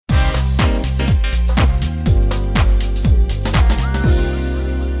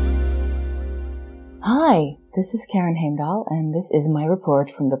Hi, this is Karin Heimdahl, and this is my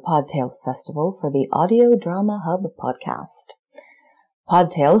report from the PodTales Festival for the Audio Drama Hub podcast.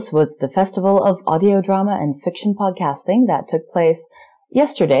 PodTales was the festival of audio drama and fiction podcasting that took place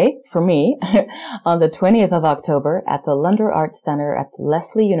yesterday, for me, on the 20th of October at the Lunder Arts Center at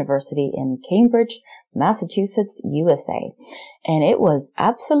Lesley University in Cambridge, Massachusetts, USA. And it was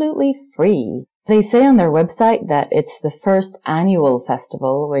absolutely free. They say on their website that it's the first annual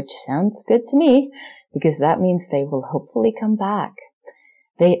festival, which sounds good to me, because that means they will hopefully come back.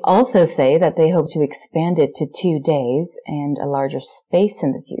 They also say that they hope to expand it to 2 days and a larger space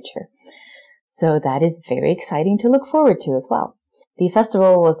in the future. So that is very exciting to look forward to as well. The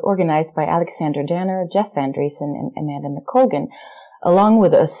festival was organized by Alexander Danner, Jeff Van Dresen, and Amanda McColgan, along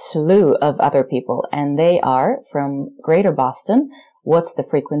with a slew of other people, and they are from Greater Boston, What's the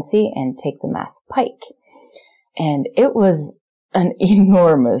Frequency, and Take the Mass Pike. And it was an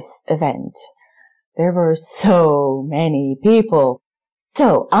enormous event. There were so many people.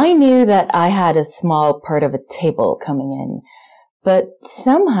 So I knew that I had a small part of a table coming in, but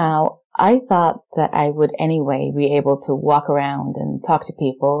somehow I thought that I would anyway be able to walk around and talk to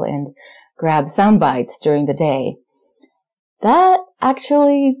people and grab sound bites during the day. That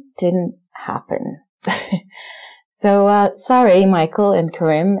actually didn't happen. So sorry, Michael and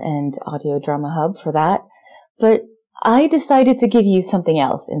Karin and Audio Drama Hub for that, but I decided to give you something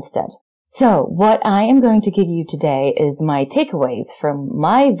else instead. So what I am going to give you today is my takeaways from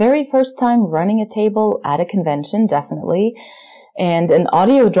my very first time running a table at a convention, definitely, and an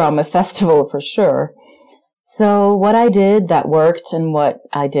audio drama festival for sure. So what I did that worked and what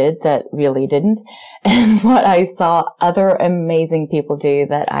I did that really didn't, and what I saw other amazing people do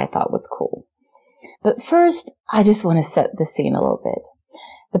that I thought was cool. But first, I just want to set the scene a little bit.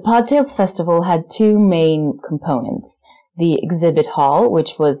 The PodTales Festival had two main components. The exhibit hall,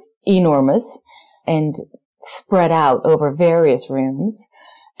 which was enormous and spread out over various rooms,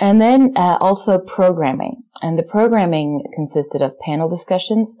 and then also programming. And the programming consisted of panel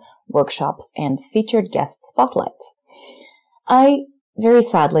discussions, workshops, and featured guest spotlights. I very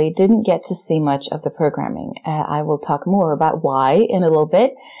sadly didn't get to see much of the programming. I will talk more about why in a little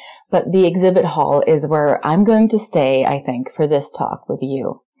bit. But the exhibit hall is where I'm going to stay, I think, for this talk with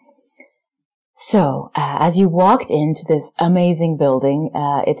you. So, as you walked into this amazing building,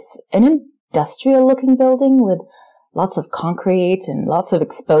 it's an industrial-looking building with lots of concrete and lots of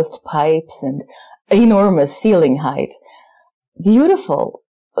exposed pipes and enormous ceiling height. Beautiful,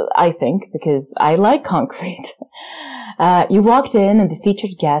 I think, because I like concrete. You walked in and the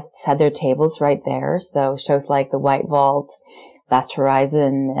featured guests had their tables right there, so shows like The White Vault, Vast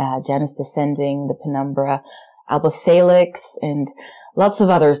Horizon, Janus Descending, The Penumbra, Alba Salix, and lots of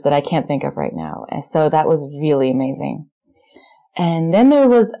others that I can't think of right now. And so that was really amazing. And then there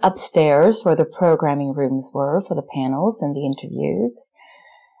was upstairs where the programming rooms were for the panels and the interviews.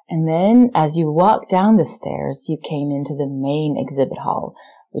 And then as you walked down the stairs, you came into the main exhibit hall,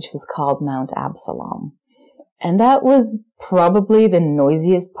 which was called Mount Absalom. And that was probably the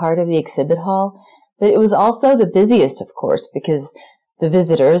noisiest part of the exhibit hall. But it was also the busiest, of course, because the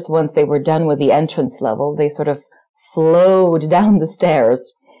visitors, once they were done with the entrance level, they sort of flowed down the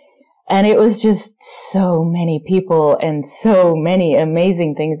stairs. And it was just so many people and so many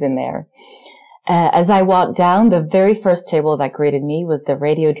amazing things in there. As I walked down, the very first table that greeted me was the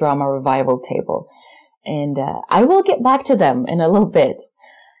Radio Drama Revival table. And I will get back to them in a little bit.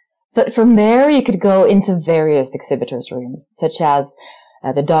 But from there, you could go into various exhibitors' rooms, such as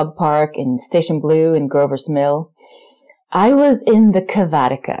the dog park in Station Blue in Grover's Mill. I was in the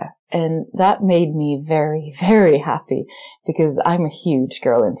Cavatica, and that made me very, very happy because I'm a huge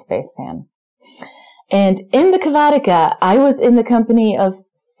Girl in Space fan. And in the Cavatica, I was in the company of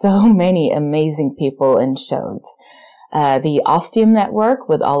so many amazing people and shows. The Ostium Network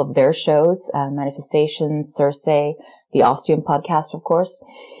with all of their shows, Manifestation, Circe, the Ostium podcast, of course,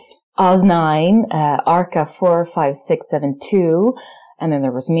 Oz9, Arca 45672, and then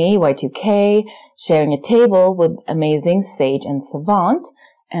there was me, Y2K, sharing a table with amazing Sage and Savant.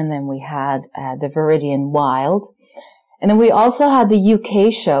 And then we had the Viridian Wild. And then we also had the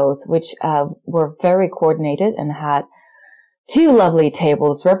UK shows, which were very coordinated and had two lovely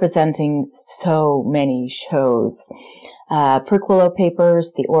tables representing so many shows. Perquillo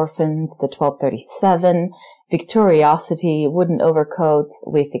Papers, The Orphans, the 1237, Victoriosity, Wooden Overcoats,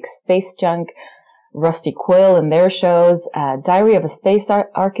 We Fix Space Junk, Rusty Quill and their shows, Diary of a Space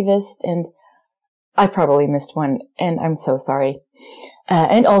Archivist, and I probably missed one, and I'm so sorry.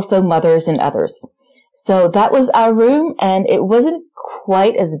 And also Mothers and Others. So that was our room, and it wasn't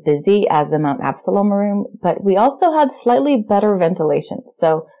quite as busy as the Mount Absalom room, but we also had slightly better ventilation.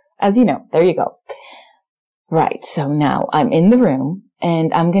 So, as you know, there you go. Right, so now I'm in the room,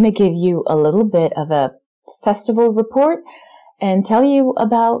 and I'm going to give you a little bit of a festival report and tell you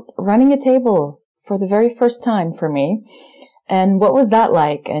about running a table for the very first time for me, and what was that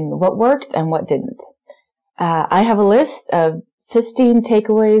like, and what worked and what didn't. I have a list of 15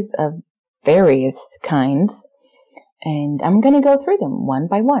 takeaways of various kinds, and I'm going to go through them one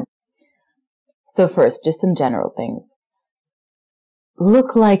by one. So first, just some general things.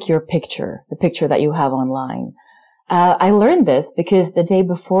 Look like your picture, the picture that you have online. I learned this because the day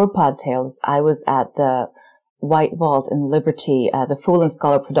before PodTales, I was at the White Vault in Liberty, the Fool and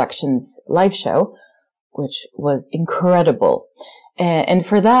Scholar Productions live show, which was incredible. And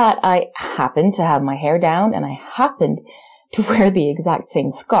for that, I happened to have my hair down, and I happened to wear the exact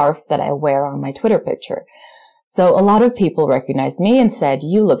same scarf that I wear on my Twitter picture. So a lot of people recognized me and said,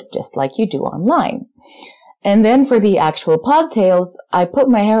 "You look just like you do online." And then for the actual PodTales, I put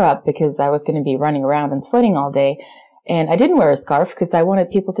my hair up because I was going to be running around and sweating all day. And I didn't wear a scarf because I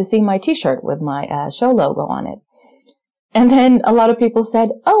wanted people to see my t-shirt with my show logo on it. And then a lot of people said,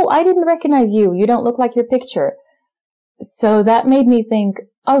 "Oh, I didn't recognize you. You don't look like your picture." So that made me think,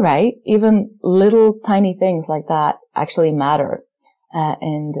 all right, even little tiny things like that actually matter.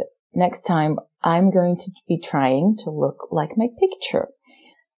 And next time, I'm going to be trying to look like my picture.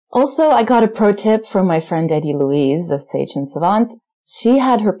 Also, I got a pro tip from my friend Eddie Louise of Sage and Savant. She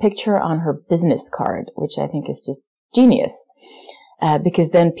had her picture on her business card, which I think is just genius, because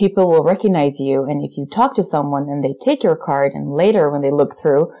then people will recognize you, and if you talk to someone and they take your card, and later when they look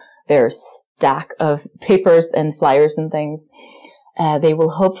through their stack of papers and flyers and things, they will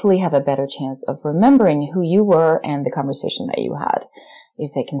hopefully have a better chance of remembering who you were and the conversation that you had,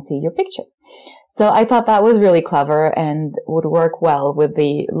 if they can see your picture. So I thought that was really clever and would work well with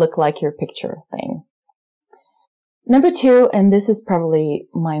the look like your picture thing. Number 2, and this is probably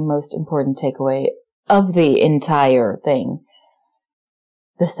my most important takeaway of the entire thing,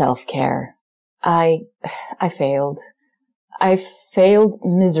 the self-care. I failed. I failed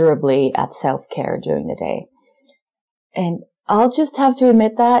miserably at self-care during the day. And I'll just have to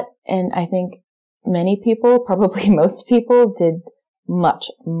admit that, and I think many people, probably most people, did much,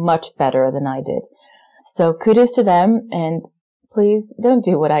 much better than I did. So kudos to them, and please don't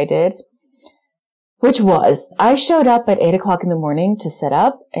do what I did, which was, I showed up at 8 o'clock in the morning to set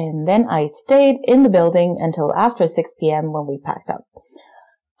up, and then I stayed in the building until after 6 p.m. when we packed up.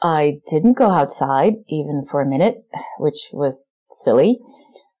 I didn't go outside, even for a minute, which was silly.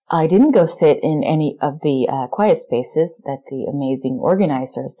 I didn't go sit in any of the quiet spaces that the amazing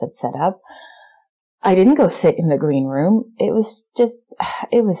organizers had set up. I didn't go sit in the green room. It was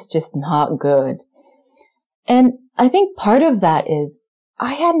just not good. And I think part of that is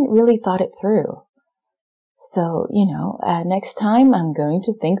I hadn't really thought it through. So, next time I'm going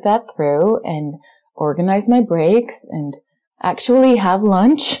to think that through and organize my breaks and actually have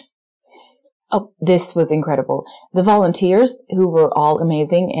lunch. Oh, this was incredible. The volunteers, who were all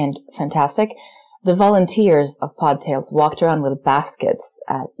amazing and fantastic, the volunteers of PodTales walked around with baskets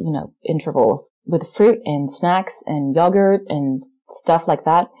at, intervals with fruit and snacks and yogurt and stuff like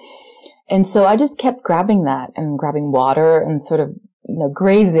that. And so I just kept grabbing that and grabbing water and sort of,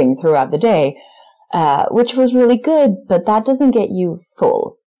 grazing throughout the day, which was really good, but that doesn't get you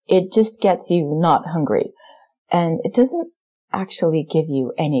full. It just gets you not hungry. And it doesn't actually give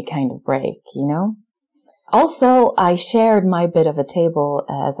you any kind of break, Also, I shared my bit of a table,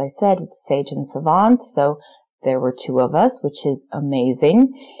 as I said, with Sage and Savant, so there were 2 of us, which is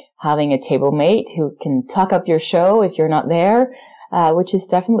amazing. Having a table mate who can talk up your show if you're not there, which is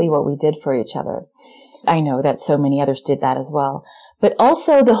definitely what we did for each other. I know that so many others did that as well. But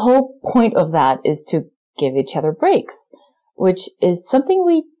also the whole point of that is to give each other breaks, which is something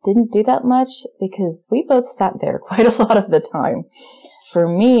we didn't do that much because we both sat there quite a lot of the time. For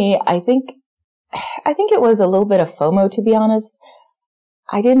me, I think it was a little bit of FOMO, to be honest.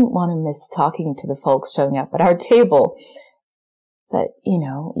 I didn't want to miss talking to the folks showing up at our table. But,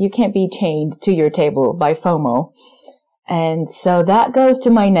 you can't be chained to your table by FOMO. And so that goes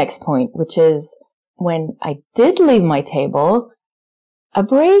to my next point, which is when I did leave my table, a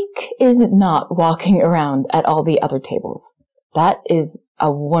break is not walking around at all the other tables. That is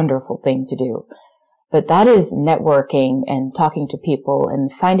a wonderful thing to do. But that is networking and talking to people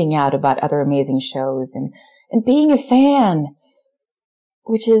and finding out about other amazing shows and being a fan,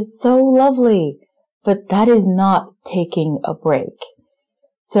 which is so lovely. But that is not taking a break.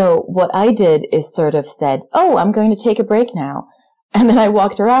 So what I did is sort of said, "Oh, I'm going to take a break now." And then I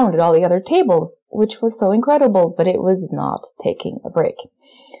walked around at all the other tables, which was so incredible, but it was not taking a break.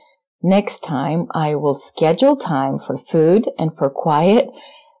 Next time, I will schedule time for food and for quiet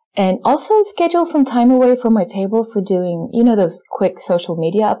And also schedule some time away from my table for doing, those quick social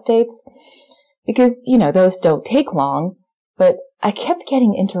media updates. Because, those don't take long, but I kept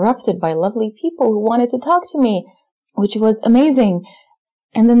getting interrupted by lovely people who wanted to talk to me, which was amazing.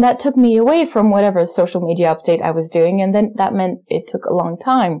 And then that took me away from whatever social media update I was doing, and then that meant it took a long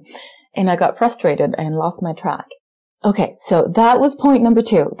time, and I got frustrated and lost my track. Okay, so that was point number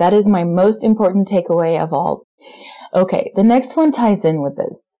 2. That is my most important takeaway of all. Okay, the next one ties in with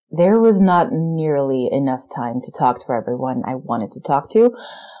this. There was not nearly enough time to talk to everyone I wanted to talk to,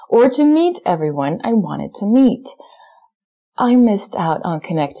 or to meet everyone I wanted to meet. I missed out on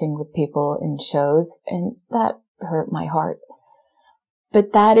connecting with people in shows, and that hurt my heart.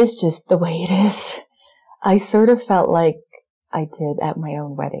 But that is just the way it is. I sort of felt like I did at my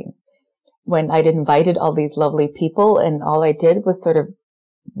own wedding, when I'd invited all these lovely people, and all I did was sort of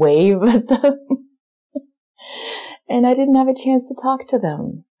wave at them. And I didn't have a chance to talk to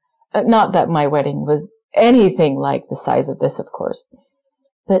them. Not that my wedding was anything like the size of this, of course.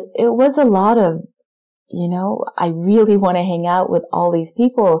 But it was a lot of, I really want to hang out with all these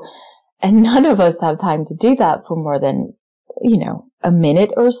people, and none of us have time to do that for more than, a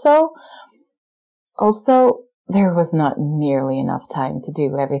minute or so. Also, there was not nearly enough time to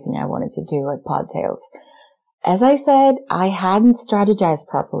do everything I wanted to do at PodTales. As I said, I hadn't strategized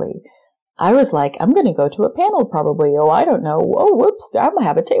properly. I was like, I'm going to go to a panel probably. Oh, I don't know. Oh, whoops, I'm going to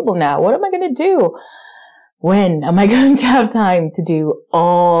have a table now. What am I going to do? When am I going to have time to do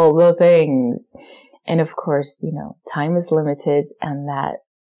all the things? And of course, time is limited, and that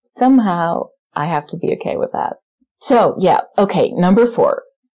somehow I have to be okay with that. So, okay, number 4.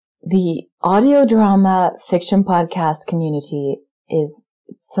 The audio drama fiction podcast community is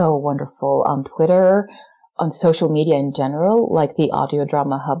so wonderful on Twitter, on social media in general, like the Audio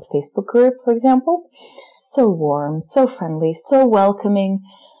Drama Hub Facebook group, for example. So warm, so friendly, so welcoming,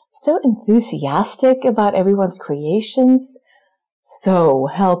 so enthusiastic about everyone's creations, so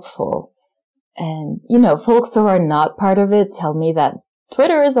helpful. And, folks who are not part of it tell me that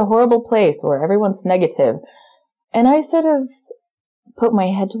Twitter is a horrible place where everyone's negative. And I sort of put my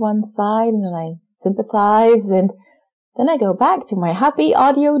head to one side, and then I sympathize, and then I go back to my happy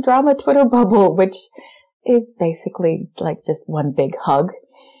audio drama Twitter bubble, which is basically like just one big hug.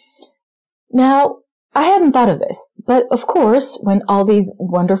 Now, I hadn't thought of this, but of course, when all these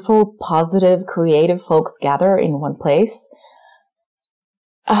wonderful, positive, creative folks gather in one place,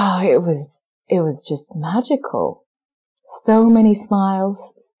 it was just magical. So many smiles,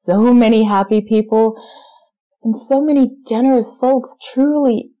 so many happy people, and so many generous folks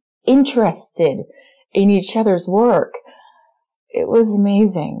truly interested in each other's work. It was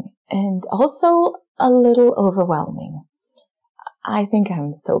amazing, and also a little overwhelming. I think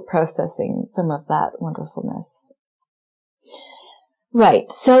I'm still processing some of that wonderfulness. Right,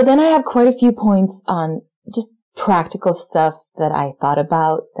 so then I have quite a few points on just practical stuff that I thought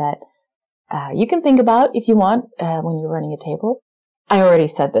about that you can think about if you want when you're running a table. I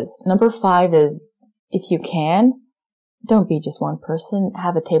already said this. Number 5 is, if you can, don't be just one person.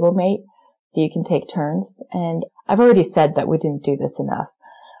 Have a table mate so you can take turns. And I've already said that we didn't do this enough.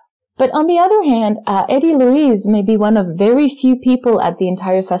 But on the other hand, Eddie Louise may be one of very few people at the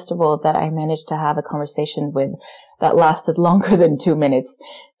entire festival that I managed to have a conversation with that lasted longer than 2 minutes.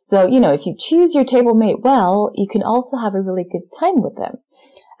 So, if you choose your table mate well, you can also have a really good time with them.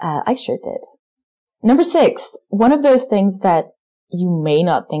 I sure did. Number 6, one of those things that you may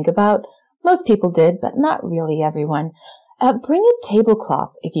not think about. Most people did, but not really everyone. Bring a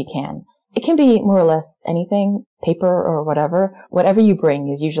tablecloth if you can. It can be more or less anything, paper or whatever. Whatever you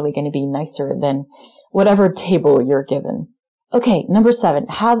bring is usually going to be nicer than whatever table you're given. Okay, number 7,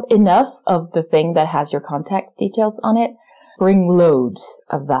 have enough of the thing that has your contact details on it. Bring loads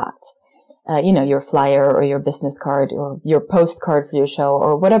of that. Your flyer or your business card or your postcard for your show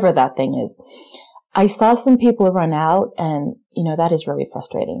or whatever that thing is. I saw some people run out, and, that is really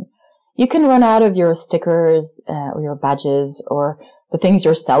frustrating. You can run out of your stickers or your badges or the things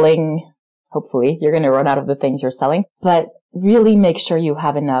you're selling. Hopefully, you're going to run out of the things you're selling. But really make sure you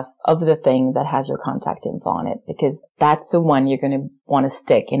have enough of the thing that has your contact info on it, because that's the one you're going to want to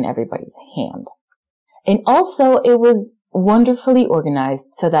stick in everybody's hand. And also, it was wonderfully organized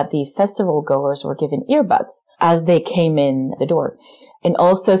so that the festival goers were given earbuds as they came in the door. And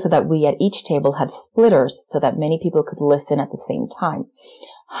also so that we at each table had splitters so that many people could listen at the same time.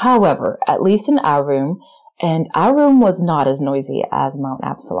 However, at least in our room, and our room was not as noisy as Mount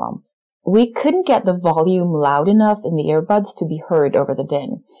Absalom, we couldn't get the volume loud enough in the earbuds to be heard over the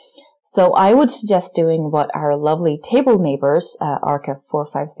din. So I would suggest doing what our lovely table neighbors, ARCA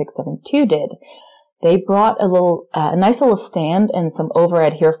 45672 did. They brought a nice little stand and some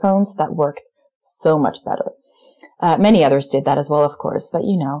overhead earphones that worked so much better. Many others did that as well, of course, but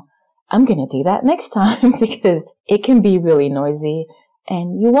I'm going to do that next time because it can be really noisy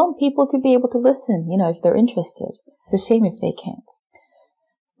and you want people to be able to listen, if they're interested. It's a shame if they can't.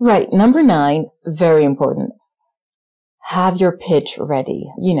 Right, number 9, very important. Have your pitch ready,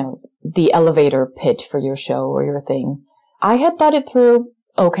 the elevator pitch for your show or your thing. I had thought it through.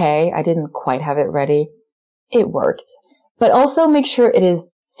 Okay, I didn't quite have it ready. It worked. But also make sure it is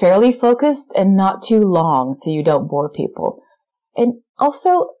fairly focused and not too long so you don't bore people. And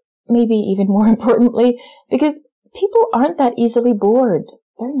also, maybe even more importantly, because people aren't that easily bored.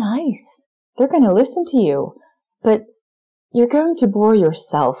 They're nice. They're going to listen to you. But you're going to bore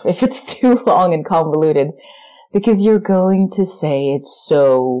yourself if it's too long and convoluted because you're going to say it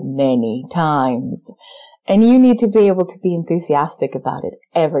so many times. And you need to be able to be enthusiastic about it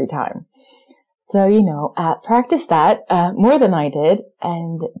every time. So, practice that more than I did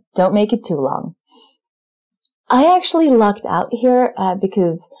and don't make it too long. I actually lucked out here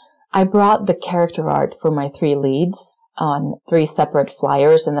because I brought the character art for my 3 leads on 3 separate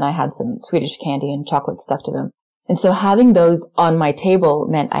flyers, and then I had some Swedish candy and chocolate stuck to them. And so having those on my table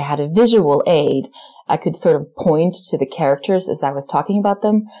meant I had a visual aid. I could sort of point to the characters as I was talking about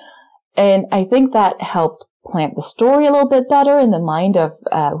them. And I think that helped plant the story a little bit better in the mind of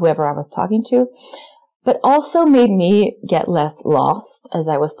whoever I was talking to, but also made me get less lost as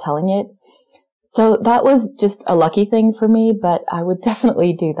I was telling it. So that was just a lucky thing for me, but I would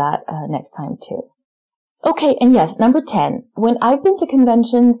definitely do that next time too. Okay, and yes, number 10. When I've been to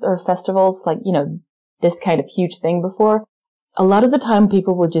conventions or festivals, like, this kind of huge thing before, a lot of the time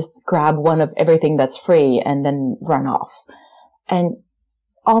people will just grab one of everything that's free and then run off. And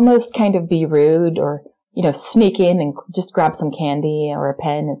almost kind of be rude or, sneak in and just grab some candy or a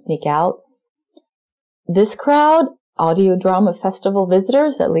pen and sneak out. This crowd, audio drama festival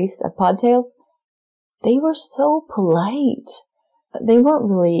visitors, at least at PodTales, they were so polite. They weren't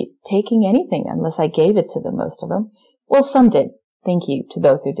really taking anything unless I gave it to them, most of them. Well, some did. Thank you to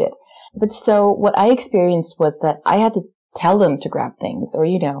those who did. But so what I experienced was that I had to tell them to grab things or,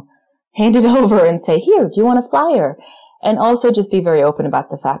 hand it over and say, here, do you want a flyer? And also just be very open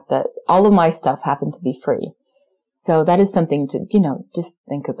about the fact that all of my stuff happened to be free. So that is something to, just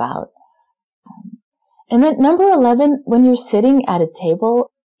think about. And then number 11, when you're sitting at a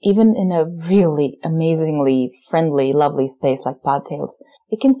table, even in a really amazingly friendly, lovely space like PodTales,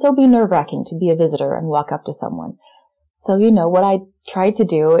 it can still be nerve-wracking to be a visitor and walk up to someone. So, what I tried to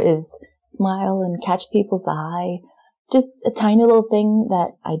do is smile and catch people's eye. Just a tiny little thing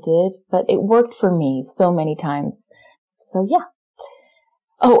that I did, but it worked for me so many times. So, yeah.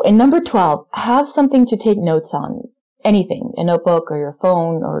 Oh, and number 12, have something to take notes on. Anything, a notebook or your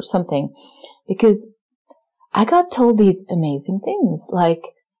phone or something. Because I got told these amazing things, like,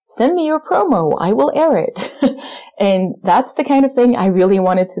 send me your promo, I will air it. And that's the kind of thing I really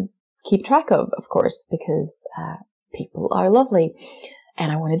wanted to keep track of course, because people are lovely,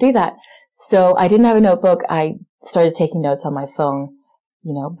 and I want to do that. So I didn't have a notebook. I started taking notes on my phone,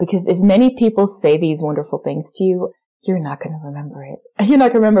 because if many people say these wonderful things to you, you're not going to remember it. You're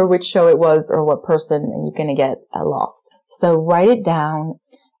not going to remember which show it was or what person, and you're going to get lost. So write it down.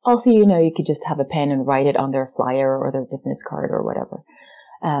 Also, you could just have a pen and write it on their flyer or their business card or whatever.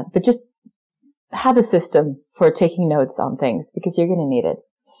 But just have a system for taking notes on things because you're going to need it.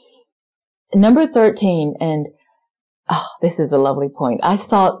 Number 13, and this is a lovely point. I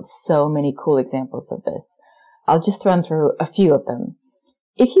saw so many cool examples of this. I'll just run through a few of them.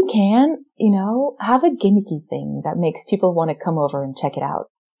 If you can, have a gimmicky thing that makes people want to come over and check it out.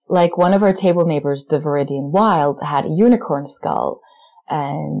 Like one of our table neighbors, the Viridian Wild, had a unicorn skull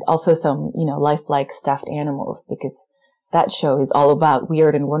and also some, lifelike stuffed animals because that show is all about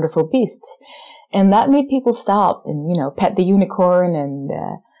weird and wonderful beasts. And that made people stop and, pet the unicorn and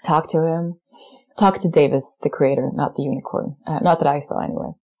talk to him. Talk to Davis, the creator, not the unicorn. Not that I saw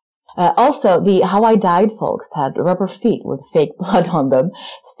anyway. Also, the How I Died folks had rubber feet with fake blood on them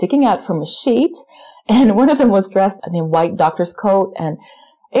sticking out from a sheet. And one of them was dressed in a white doctor's coat. And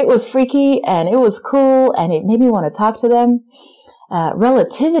it was freaky and it was cool and it made me want to talk to them.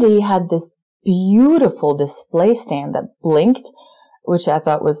 Relativity had this beautiful display stand that blinked, which I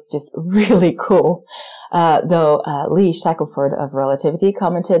thought was just really cool. Though Lee Shackelford of Relativity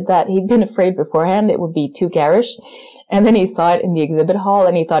commented that he'd been afraid beforehand it would be too garish. And then he saw it in the exhibit hall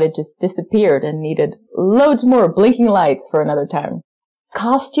and he thought it just disappeared and needed loads more blinking lights for another time.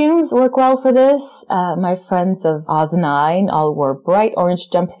 Costumes work well for this. My friends of Oz and Nine all wore bright orange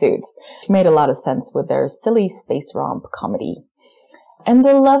jumpsuits, which made a lot of sense with their silly space romp comedy. And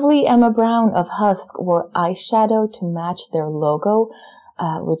the lovely Emma Brown of Husk wore eyeshadow to match their logo,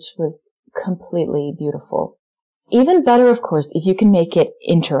 which was completely beautiful. Even better, of course, if you can make it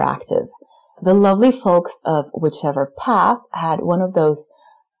interactive. The lovely folks of Whichever Path had one of those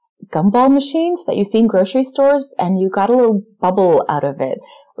gumball machines that you see in grocery stores, and you got a little bubble out of it,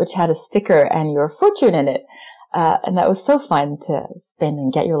 which had a sticker and your fortune in it. And that was so fun to spin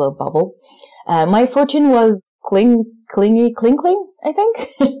and get your little bubble. My fortune was cling, I think.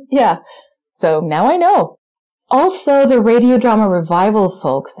 Yeah. So now I know. Also, the radio drama revival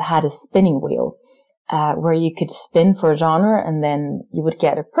folks had a spinning wheel, where you could spin for a genre and then you would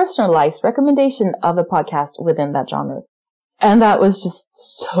get a personalized recommendation of a podcast within that genre. And that was just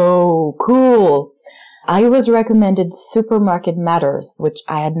so cool. I was recommended Supermarket Matters, which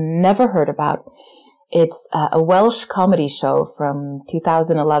I had never heard about. It's a Welsh comedy show from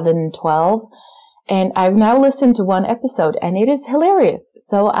 2011-12, and I've now listened to one episode, and it is hilarious,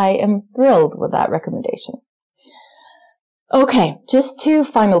 so I am thrilled with that recommendation. Okay, just 2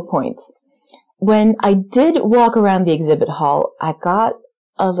 final points. When I did walk around the exhibit hall, I got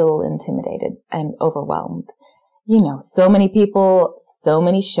a little intimidated and overwhelmed. You know, so many people, so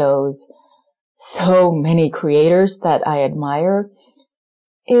many shows, so many creators that I admire.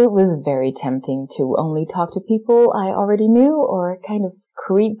 It was very tempting to only talk to people I already knew or kind of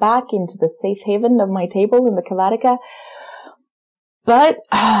creep back into the safe haven of my table in the Kavatika. But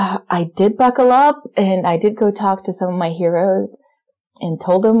I did buckle up and I did go talk to some of my heroes and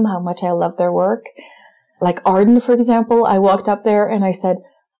told them how much I love their work. Like Arden, for example, I walked up there and I said,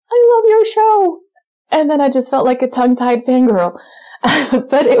 "I love your show." And then I just felt like a tongue-tied fangirl.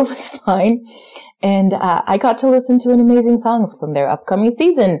 But it was fine. And I got to listen to an amazing song from their upcoming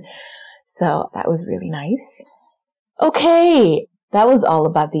season. So that was really nice. Okay, that was all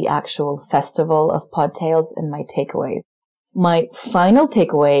about the actual festival of PodTales and my takeaways. My final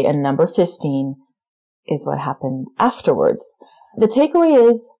takeaway, and number 15, is what happened afterwards. The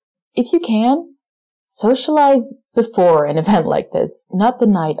takeaway is, if you can, socialize before an event like this, not the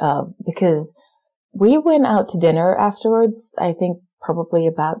night of, because we went out to dinner afterwards, I think probably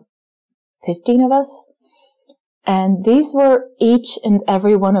about 15 of us. And these were, each and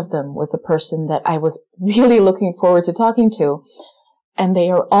every one of them was a person that I was really looking forward to talking to. And they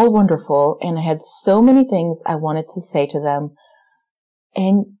are all wonderful. And I had so many things I wanted to say to them.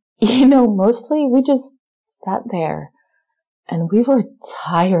 And, you know, mostly we just sat there and we were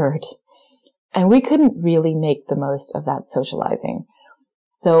tired. And we couldn't really make the most of that socializing.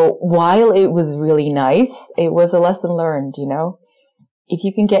 So while it was really nice, it was a lesson learned, you know. If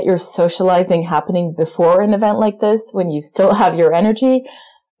you can get your socializing happening before an event like this, when you still have your energy,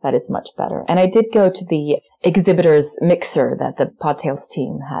 that is much better. And I did go to the exhibitors mixer that the PodTales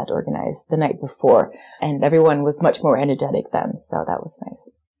team had organized the night before, and everyone was much more energetic then, so that was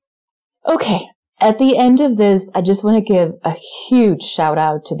nice. Okay, at the end of this, I just want to give a huge shout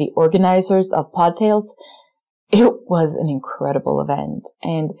out to the organizers of PodTales. It was an incredible event,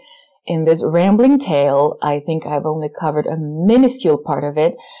 and in this rambling tale, I think I've only covered a minuscule part of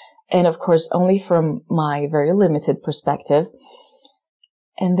it, and of course only from my very limited perspective.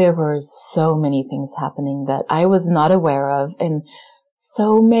 And there were so many things happening that I was not aware of, and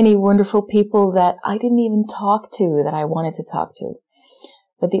so many wonderful people that I didn't even talk to that I wanted to talk to.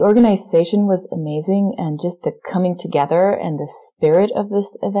 But the organization was amazing, and just the coming together and the spirit of this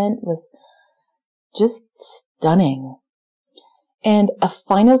event was just stunning. And a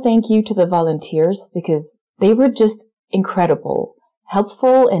final thank you to the volunteers, because they were just incredible,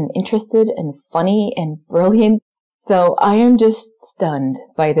 helpful and interested and funny and brilliant. So I am just stunned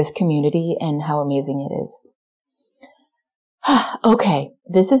by this community and how amazing it is. Okay,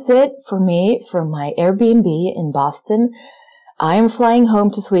 this is it for me from my Airbnb in Boston. I am flying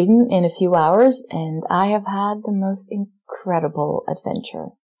home to Sweden in a few hours, and I have had the most incredible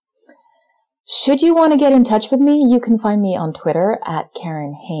adventure. Should you want to get in touch with me, you can find me on Twitter at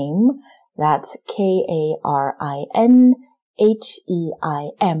Karin Heim. That's KarinHeim.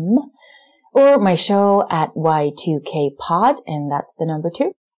 Or my show at Y2KPod, and that's the number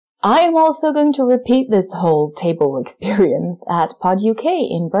 2. I am also going to repeat this whole table experience at Pod UK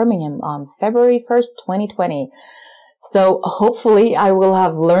in Birmingham on February 1st, 2020. So hopefully I will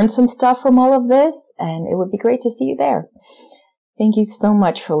have learned some stuff from all of this, and it would be great to see you there. Thank you so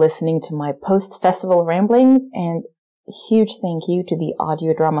much for listening to my post-festival ramblings, and a huge thank you to the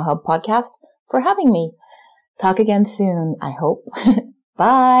Audio Drama Hub podcast for having me. Talk again soon, I hope.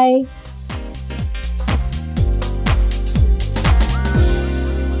 Bye!